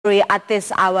at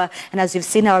this hour, and as you've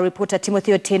seen, our reporter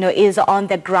Timothy Otieno is on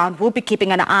the ground. We'll be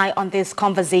keeping an eye on this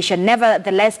conversation.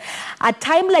 Nevertheless, at a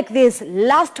time like this,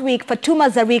 last week, Fatuma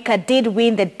Zarika did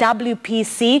win the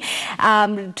WBC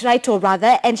title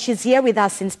rather, and she's here with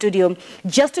us in studio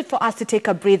just for us to take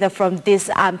a breather from this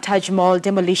Taj Mahal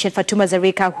demolition. Fatuma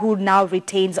Zarika, who now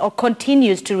retains or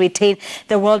continues to retain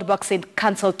the World Boxing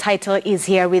Council title, is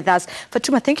here with us.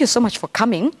 Fatuma, thank you so much for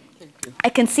coming. I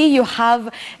can see you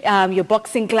have your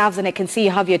boxing gloves, and I can see you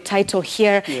have your title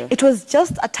here. Yeah. It was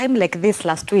just a time like this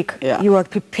last week. Yeah. You were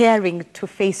preparing to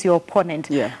face your opponent.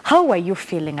 Yeah. How were you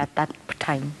feeling at that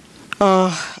time?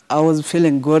 I was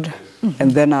feeling good.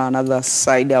 And then on another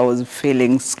side, I was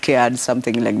feeling scared,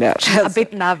 something like that. A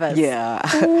bit nervous. Yeah.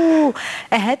 Ooh.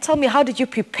 Tell me, how did you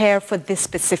prepare for this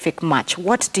specific match?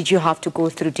 What did you have to go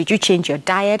through? Did you change your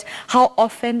diet? How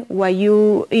often were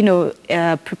you,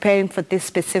 preparing for this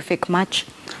specific match?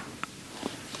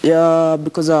 Yeah,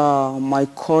 because my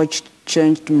coach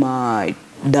changed my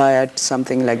diet,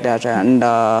 something like that, and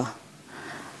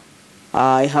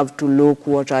I have to look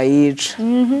what I eat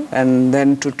and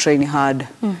then to train hard.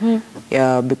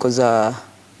 Yeah, because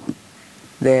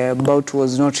the bout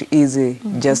was not easy,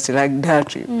 just like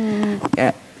that.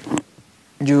 Yeah.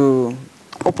 Juu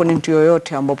opponent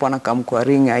yoyote ambapo anakam kwa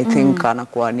ring, I think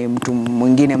anakuwa ni mtu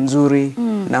mwingine mzuri,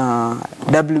 na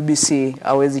WBC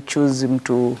hawezi choose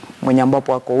mtu mwenye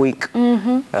ambapo ako weak.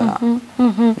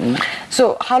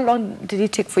 So how long did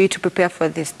it take for you to prepare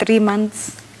for this? 3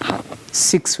 months?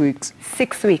 6 weeks.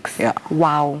 6 weeks? Yeah.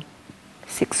 Wow.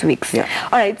 6 weeks. Yeah.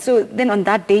 All right, so then on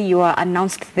that day you were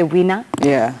announced the winner.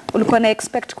 Yeah. Ulikuwa na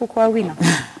expect kukuwa winner?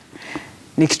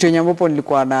 Ni kitu yenye ambapo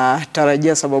nilikuwa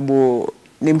natarajia, sababu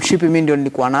ni mshipi mimi ndio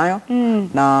nilikuwa nayo,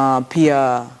 na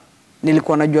pia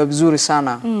nilikuwa najua vizuri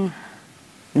sana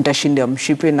nitashinda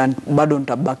mshipi na bado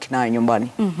nitabaki nayo nyumbani.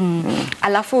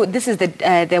 Alafu, this is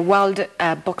the World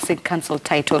Boxing Council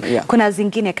title. Yeah. Kuna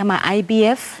zingine kama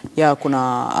IBF? Yeah,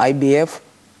 kuna IBF,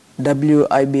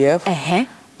 WIBF.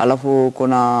 Alafu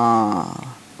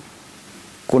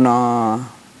kuna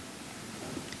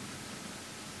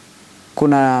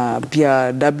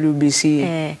pia WBC.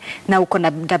 Na uko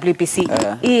na WBC.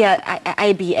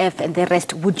 IBF and the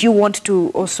rest. Would you want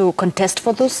to also contest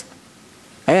for those?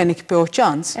 Nikipewa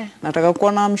chance, nataka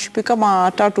kuwa na mshipi kama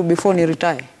 3 before ni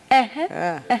retire.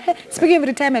 Speaking of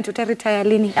retirement, uta-retire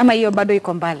lini? Ama hiyo bado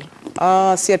iko mbali?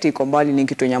 Si ati iko mbali, ni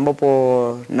kitu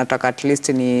ambapo nataka at least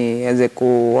niweze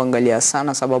kuangalia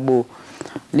sana, sababu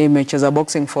nimecheza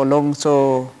boxing for long,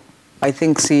 so I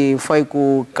think sifai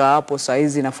kukaa hapo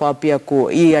saizi, nafaa pia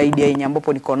hii idea yenye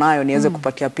ambapo niko nayo niweze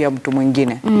kupatia pia mtu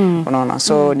mwingine. Unaona?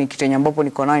 So ni kitu ambapo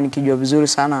niko nayo, nikijua vizuri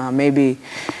sana,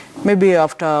 maybe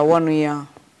after 1 year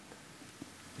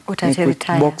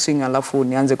uta-retire boxing, alafu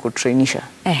nianze kutrainisha.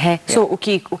 So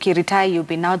uki-retire, you'll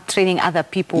be now training other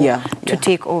people to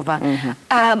take over.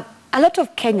 A lot of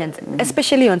Kenyans,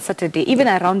 especially on Saturday, even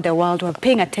around the world, were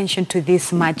paying attention to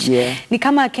this match. Ni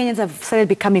kama Kenyans have started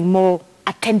becoming more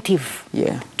attentive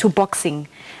to boxing.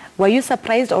 Were you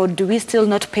surprised, or do we still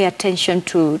not pay attention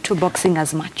to boxing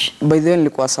as much? By then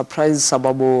nilikuwa surprised,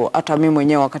 sababu hata mimi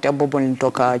mwenyewe wakati ambapo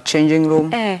nilitoka changing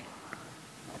room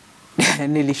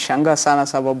nilishangaa sana,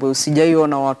 sababu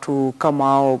sijaiona watu kama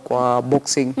hao kwa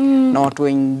boxing, na watu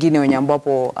wengine wenye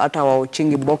ambapo hata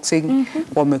waochingi boxing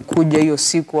wamekuja hiyo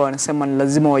siku, wanasema ni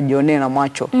lazima wajionee na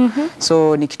macho.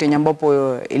 So ni kitu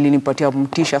ambapo ilinipatia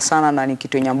mtisha sana, na ni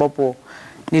kitu ambapo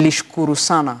nilishukuru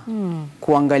sana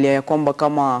kuangalia ya kwamba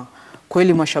kama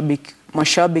kweli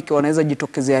mashabiki wanaweza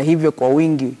jitokezea hivyo kwa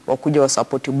wingi wakuja wa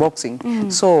support boxing.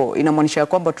 So inamaanisha ya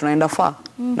kwamba tunaenda far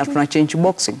na tuna change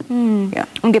boxing.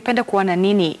 Ungependa kuona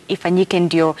nini ifanyike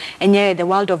ndio enyewe the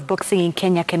world of boxing in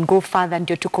Kenya can go further,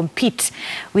 ndio to compete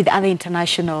with other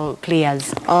international players?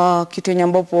 Kitu yenye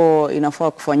ambapo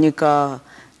inafaa kufanyika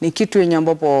ni kitu yenye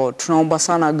ambapo tunaomba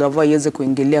sana gava iweze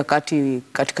kuingilia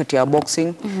katikati ya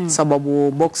boxing,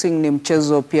 sababu boxing ni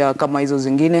mchezo pia kama hizo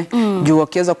zingine. Juu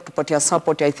wakiweza kutupatia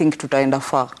support, I think tutaenda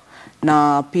far.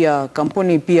 Na pia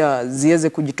kampuni pia ziweze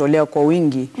kujitolea kwa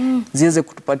wingi, ziweze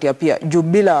kutupatia pia, juu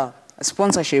bila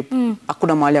sponsorship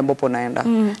hakuna mahali ambapo naenda.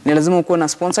 Ni lazima ukuwe na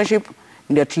sponsorship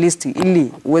ndio at least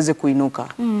ili uweze kuinuka.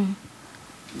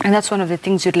 And that's one of the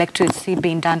things you'd like to see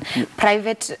being done.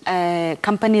 Private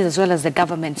companies as well as the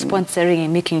government sponsoring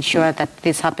and making sure that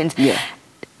this happens.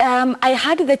 I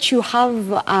heard that you have,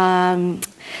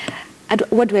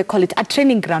 what do I call it, a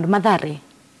training ground, Mathare.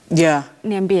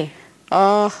 Niambie.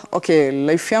 Okay,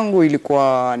 life yangu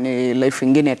ilikuwa ni life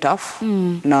ingine tough,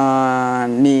 na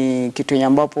ni kitu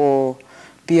ambapo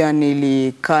pia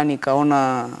nilikaa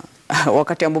nikaona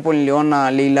wakati ambapo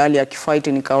niliona Leilali akifight,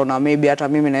 nikaona maybe hata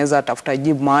mimi naweza tafuta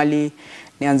jibu mahali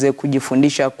nianze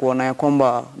kujifundisha kuona ya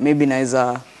kwamba maybe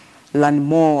naweza learn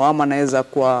more ama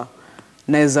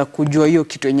naweza kujua hiyo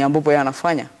kitu yenye ambapo yeye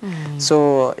anafanya.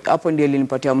 So hapo ndio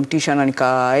ilinipatia mtisha na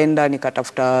nikaenda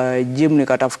nikatafuta gym,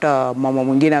 nikatafuta mama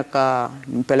mwingine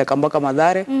akanipeleka mpaka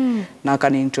Mathare na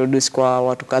akaniintroduce kwa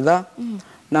watu kadhaa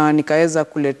na nikaweza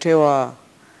kuletewa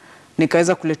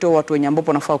watu wenye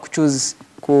ambapo nafaa kuchoose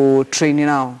kutrain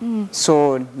nao.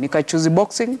 So nikachoose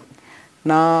boxing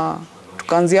na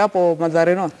tukaanzia hapo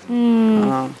Mathare North.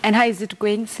 And how is it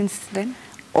going since then?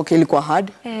 Okay, ilikuwa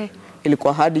hard.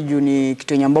 Ilikuwa hard juu ni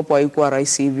kitu yenye ambapo haikuwa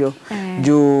rahisi hivyo.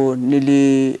 Juu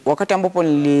wakati ambapo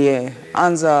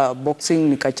nilianza boxing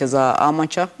nikacheza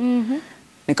amateur.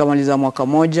 Nikamaliza mwaka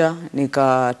moja,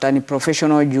 nikatani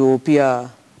professional juu pia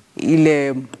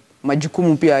ile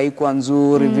majukumu pia haikuwa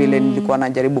nzuri vile nilikuwa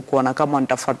najaribu kuona kama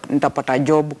nitapata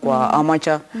job kwa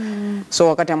amateur. So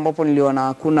wakati ambapo niliona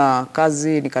hakuna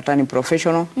kazi nikatani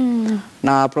professional.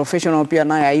 Na professional pia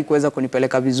naye haikuweza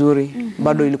kunipeleka vizuri.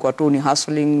 Bado ilikuwa tu ni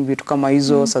hustling vitu kama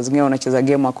hizo. Saa zingine unacheza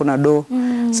game hakuna do.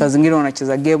 Saa zingine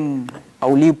unacheza game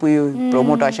haulipwi,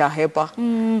 promoter ashahepa.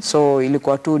 So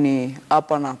ilikuwa tu ni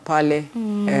hapa na pale.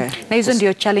 Na hizo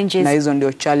ndio challenges. Na hizo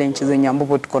ndio challenges zenye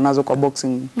ambapo tuko nazo kwa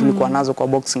boxing, tulikuwa nazo kwa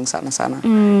boxing sana.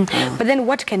 But then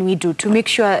what can we do to make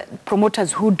sure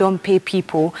promoters who don't pay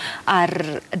people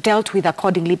are dealt with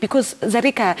accordingly? Because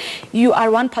Zarika, you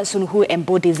are one person who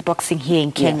embodies boxing here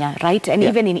in Kenya, right? And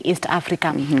even in East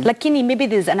Africa. Lakini maybe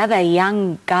there's another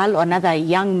young girl or another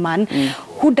young man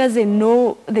who doesn't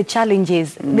know the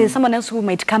challenges. There's someone else who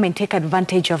might come and take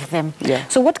advantage of them.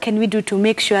 So what can we do to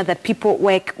make sure that people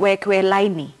work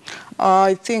laini?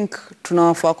 I think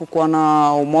tunafaa kuwa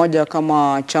na umoja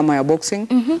kama chama ya boxing.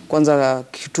 Kwanza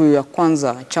kitu ya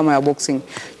kwanza chama ya boxing.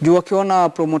 Juu wakiona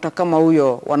promoter kama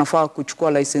huyo wanafaa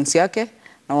kuchukua license yake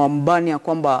na wambani ya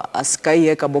kwamba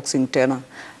asikaiweka boxing tena.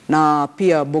 Na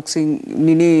pia boxing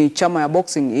chama ya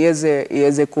boxing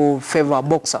iweze kufavor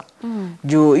boxer.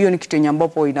 Juu hiyo ni kitu yenye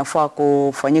ambapo inafaa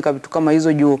kufanyika vitu kama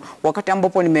hizo juu wakati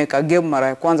ambapo nimeweka game mara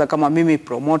ya kwanza kama mimi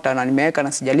promoter na nimeweka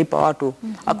na sijalipa watu,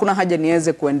 hakuna haja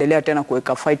niweze kuendelea tena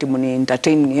kuweka fight mni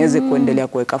entertain niweze kuendelea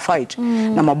kuweka fight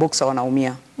na maboxer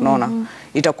wanaumia. Unaona?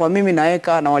 Itakuwa mimi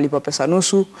naweka na walipa pesa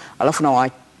nusu alafu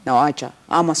na waacha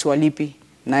ama siwalipi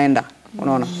naenda.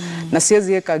 Unaona? Na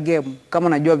siwezi weka game kama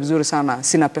najua vizuri sana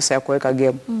sina pesa ya kuweka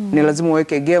game. Ni lazima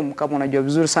uweke game kama unajua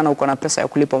vizuri sana uko na pesa ya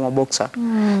kulipa maboxer.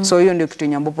 So hiyo ndio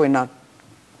kitu ambapo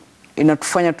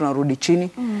inatufanya tunarudi chini.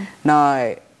 Na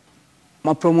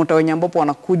mapromoter wenye ambapo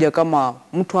wanakuja kama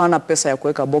mtu hana pesa ya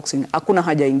kuweka boxing, hakuna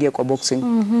haja ingie kwa boxing.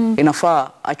 Inafaa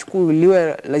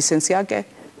achukuliwe license yake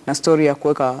na story ya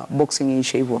kuweka boxing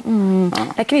ishe hivyo.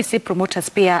 Lakini si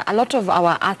promoters pia, a lot of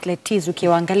our athletes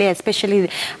ukiwaangalia, especially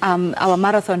our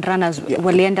marathon runners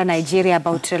walienda Nigeria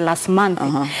about last month.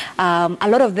 A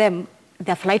lot of them,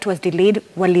 their flight was delayed,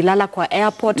 walilala kwa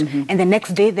airport, and the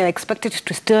next day they were expected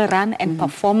to still run and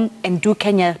perform and do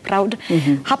Kenya proud.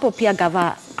 Hapo pia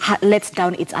Gava lets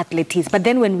down its athletes. But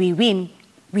then when we win,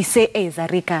 we say, hey,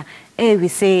 Zarika, hey, we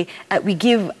say, we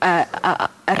give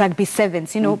rugby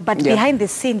sevens, you know, but behind the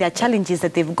scene, there are challenges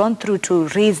that they've gone through to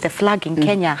raise the flag in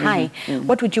Kenya high.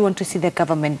 What would you want to see the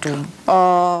government doing?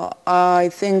 I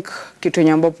think kitu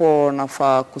yenye ambapo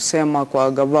nafaa kusema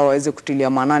kwa gava waweze kutilia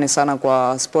maanani sana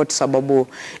kwa sport, sababu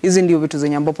hizi ndio vitu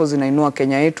zenye ambapo zinainua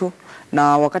Kenya yetu.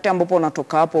 Na wakati ambapo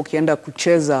unatoka hapo ukienda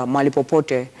kucheza mahali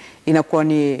popote, inakuwa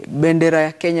ni bendera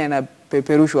ya Kenya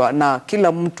inapeperushwa na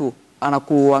kila mtu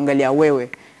anakuangalia wewe.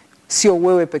 Sio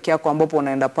wewe peke yako ambapo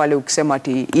unaenda pale ukisema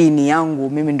ati hii ni yangu,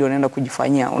 mimi ndio naenda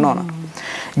kujifanyia, unaona?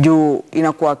 Juu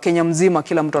inakuwa Kenya mzima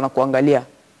kila mtu anakuangalia.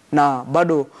 Na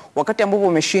bado wakati ambapo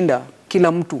umeshinda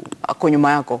kila mtu ako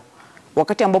nyuma yako.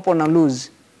 Wakati ambapo una lose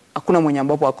hakuna mwenye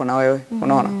ambapo ako na wewe,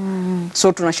 unaona?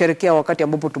 So tunasherehekea wakati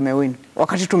ambapo tumewin.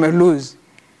 Wakati tumelose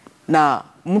na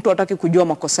mtu hataki kujua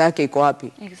makosa yake iko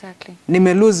wapi. Exactly.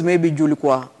 Nime lose maybe juu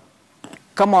ulikuwa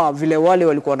kama vile wale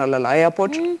walikuwa wanalala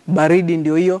airport, baridi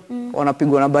ndio hiyo,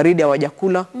 wanapigwa na baridi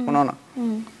hawajakula, unaona?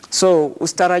 So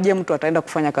usitarajie mtu ataenda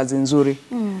kufanya kazi nzuri,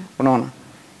 unaona?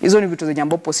 Hizo ni vitu zenye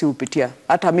ambapo si upitia.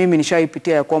 Hata mimi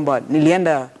nishaipitia ya kwamba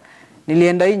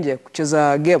nilienda nje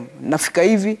kucheza game, nafika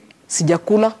hivi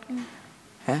sijakula,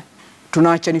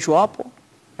 tunaachanishwa hapo,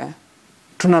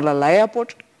 tunalala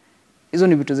airport. Hizo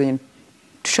ni vitu zenye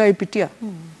tushaipitia.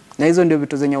 Na hizo ndio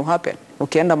vitu zenye uhappen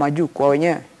ukienda majuu kwa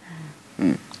wenyewe.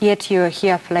 Yet you're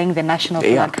here flying the national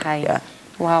flag high.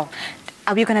 Wow.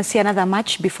 Are we going to see another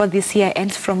match before this year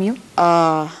ends from you?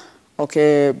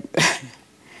 Okay.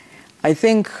 I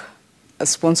think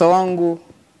sponsor wangu,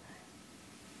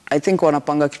 I think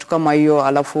wanapanga kitu kama hiyo,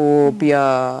 alafu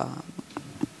pia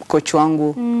coach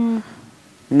wangu.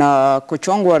 Na coach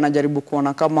wangu anajaribu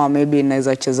kuona kama maybe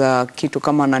naweza cheza kitu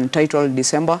kama non-title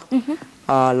December.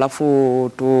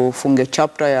 Alafu tufunge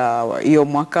chapter ya hiyo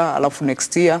mwaka, alafu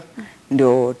next year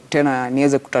ndio tena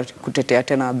niweze kutetea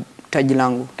tena taji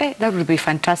langu. That would be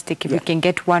fantastic if we can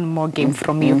get one more game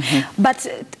from you. But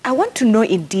I want to know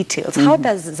in details, how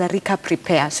does Zarika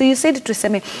prepare? So you said to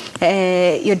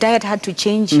say your diet had to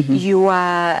change. You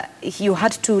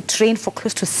had to train for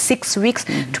close to 6 weeks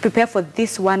to prepare for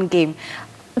this one game.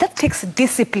 That takes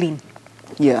discipline.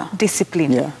 Yeah.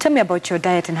 Discipline. Yeah. Tell me about your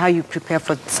diet and how you prepare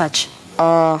for such.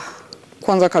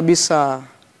 Kwanza kabisa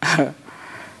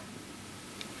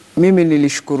mimi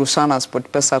nilishukuru sana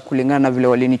SportPesa kulingana na vile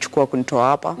walinichukua kunitoa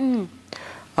hapa.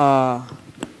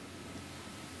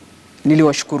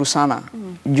 Niliwashukuru sana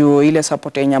juu ile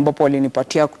support yenye ambapo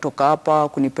walinipatia kutoka hapa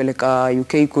kunipeleka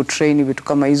UK kutrain vitu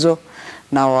kama hizo,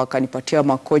 na wakanipatia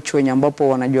makocha wenye ambapo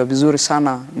wanajua vizuri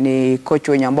sana, ni coach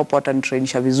wenye ambapo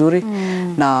watanitrainisha vizuri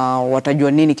na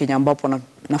watajua nini Kenya ambapo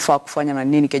nafaa kufanya na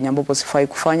nini Kenya ambapo sifai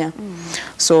kufanya.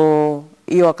 So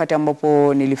hiyo wakati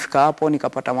ambapo nilifika hapo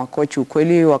nikapata makocha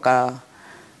ukweli,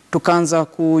 tukaanza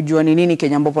kujua ni nini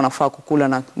Kenya ambapo nafaa kukula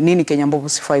na nini Kenya ambapo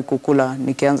sifai kukula,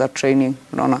 nikianza training,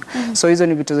 unaona. So hizo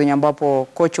ni vitu zenye ambapo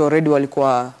coach already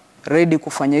walikuwa ready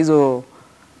kufanya hizo,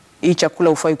 hii chakula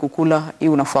ufai kukula, hii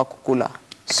unafaa kukula.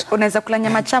 Unaweza kula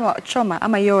nyama choma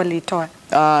ama hiyo walitoa?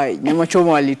 Nyama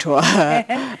choma walitoa.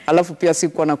 Alafu pia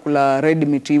sikuwa nakula red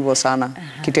meat hivyo sana.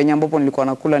 Kitu yenye ambapo nilikuwa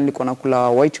nakula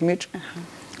white meat.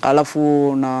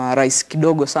 Alafu na rice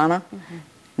kidogo sana.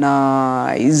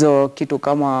 Na hizo kitu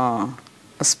kama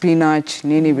spinach,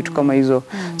 nini vitu kama hizo.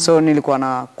 So nilikuwa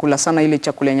nakula sana ile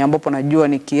chakula yenye ambapo najua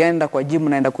nikienda kwa gym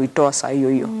naenda kuitoa saa hiyo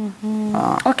hiyo.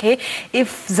 Okay,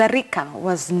 if Zarika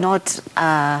was not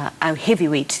a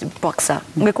heavyweight boxer,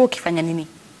 ungekuwa ukifanya nini?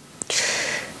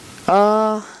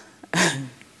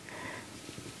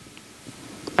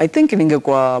 I think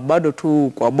ningekuwa bado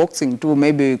tu kwa boxing tu,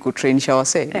 maybe kutrainisha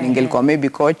wase, ningelikuwa maybe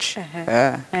coach.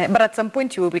 But at some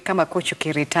point you will become a coach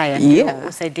ukiretire,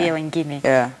 usaidie wengine.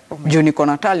 Juu niko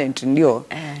na talent ndio,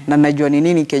 na najua ni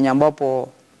nini Kenya ambapo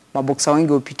maboxer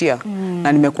wengi hupitia,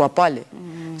 na nimekuwa pale.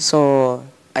 So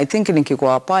I think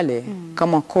nikikuwa pale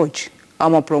kama coach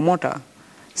ama promoter,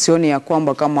 sioni ya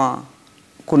kwamba kama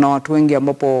kuna watu wengi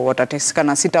ambapo watateseka,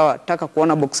 na sitataka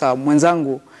kuona boxer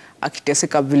mwenzangu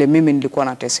akiteseka vile mimi nilikuwa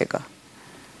nateseka.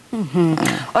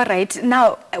 All right.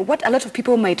 Now, what a lot of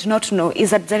people might not know is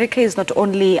that Zarika is not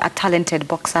only a talented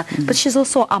boxer, but she's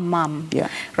also a mom.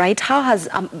 Right? How has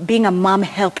being a mom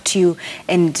helped you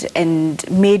and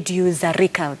made you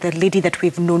Zarika, the lady that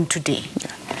we've known today?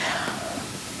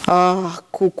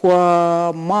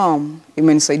 Kwa mom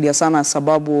imenisaidia sana,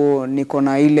 sababu niko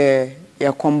na ile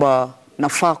ya kwamba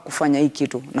nafaa kufanya hii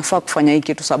kitu. Nafaa kufanya hii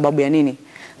kitu sababu ya nini?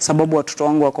 Sababu watoto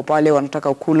wangu wako pale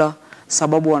wanataka kula,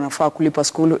 sababu nafaa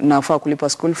kulipa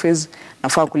school fees,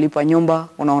 nafaa kulipa nyumba,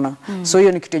 unaona. So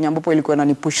hiyo ni kitu yenye ambapo ilikuwa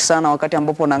inanipush sana wakati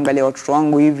ambapo naangalia watoto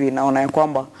wangu hivi, naona ya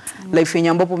kwamba life yenye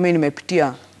ambapo mimi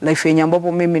nimepitia, life yenye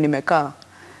ambapo mimi nimekaa,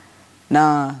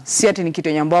 na si ati ni kitu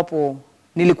yenye ambapo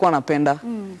nilikuwa napenda.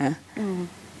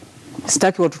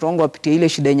 Sitaki watoto wangu wapitie ile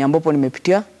shida yenye ambapo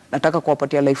nimepitia, nataka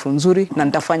kuwapatia life nzuri, na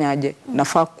nitafanya aje?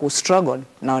 Nafaa kustruggle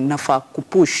na nafaa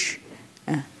kupush.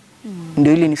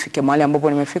 Ndio ili nifike mahali ambapo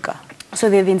nimefika. So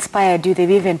they've inspired you,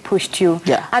 they've even pushed you.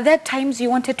 Are there times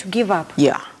you wanted to give up?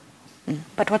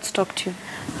 But what stopped you?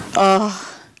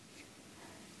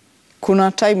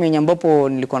 Kuna time yenye ambapo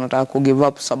nilikuwa nataka ku give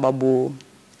up, sababu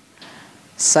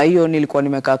saa hiyo nilikuwa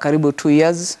nimekaa karibu 2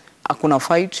 years, hakuna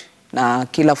fight, na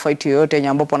kila fight yoyote yenye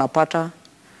ambapo napata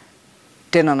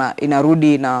tena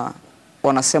inarudi na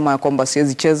wanasema ya kwamba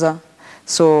siwezi cheza.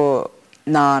 So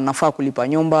na nafaa kulipa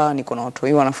nyumba, niko na watu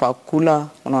wengi nafaa kula,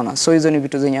 unaona. So hizo ni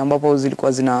vitu zenye ambapo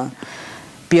zilikuwa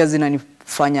pia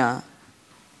zinanifanya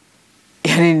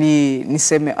yani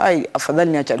niseme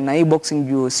afadhali niachane na hii boxing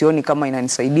juu sioni kama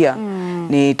inanisaidia.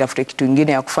 Nitafute kitu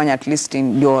kingine ya kufanya, at least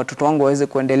ndio watoto wangu waweze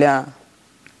kuendelea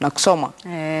na kusoma.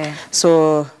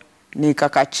 So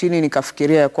nikakaa chini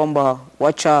nikafikiria kwamba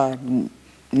wacha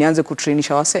nianze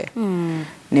kutrainisha wase.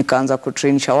 Nikaanza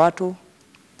kutrainisha watu,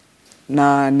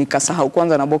 na nikasahau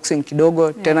kwanza na boxing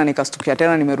kidogo. Tena nikastukia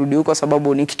tena nimerudi huko,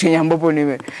 sababu ni kitu ambapo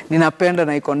ninapenda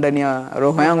na iko ndani ya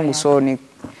roho yangu. So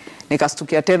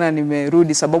nikastukia tena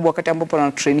nimerudi, sababu wakati ambapo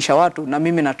na trainisha watu na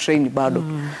mimi na train bado.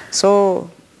 So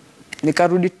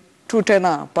nikarudi tu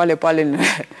tena pale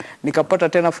nikapata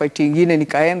tena fight nyingine,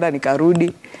 nikaenda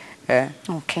nikarudi.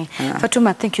 Okay.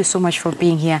 Fatuma, thank you so much for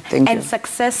being here. Thank you. And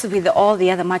success with all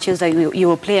the other matches that you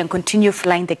will play, and continue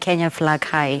flying the Kenyan flag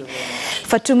high.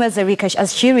 Fatuma Zarika,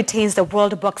 as she retains the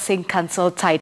World Boxing Council title.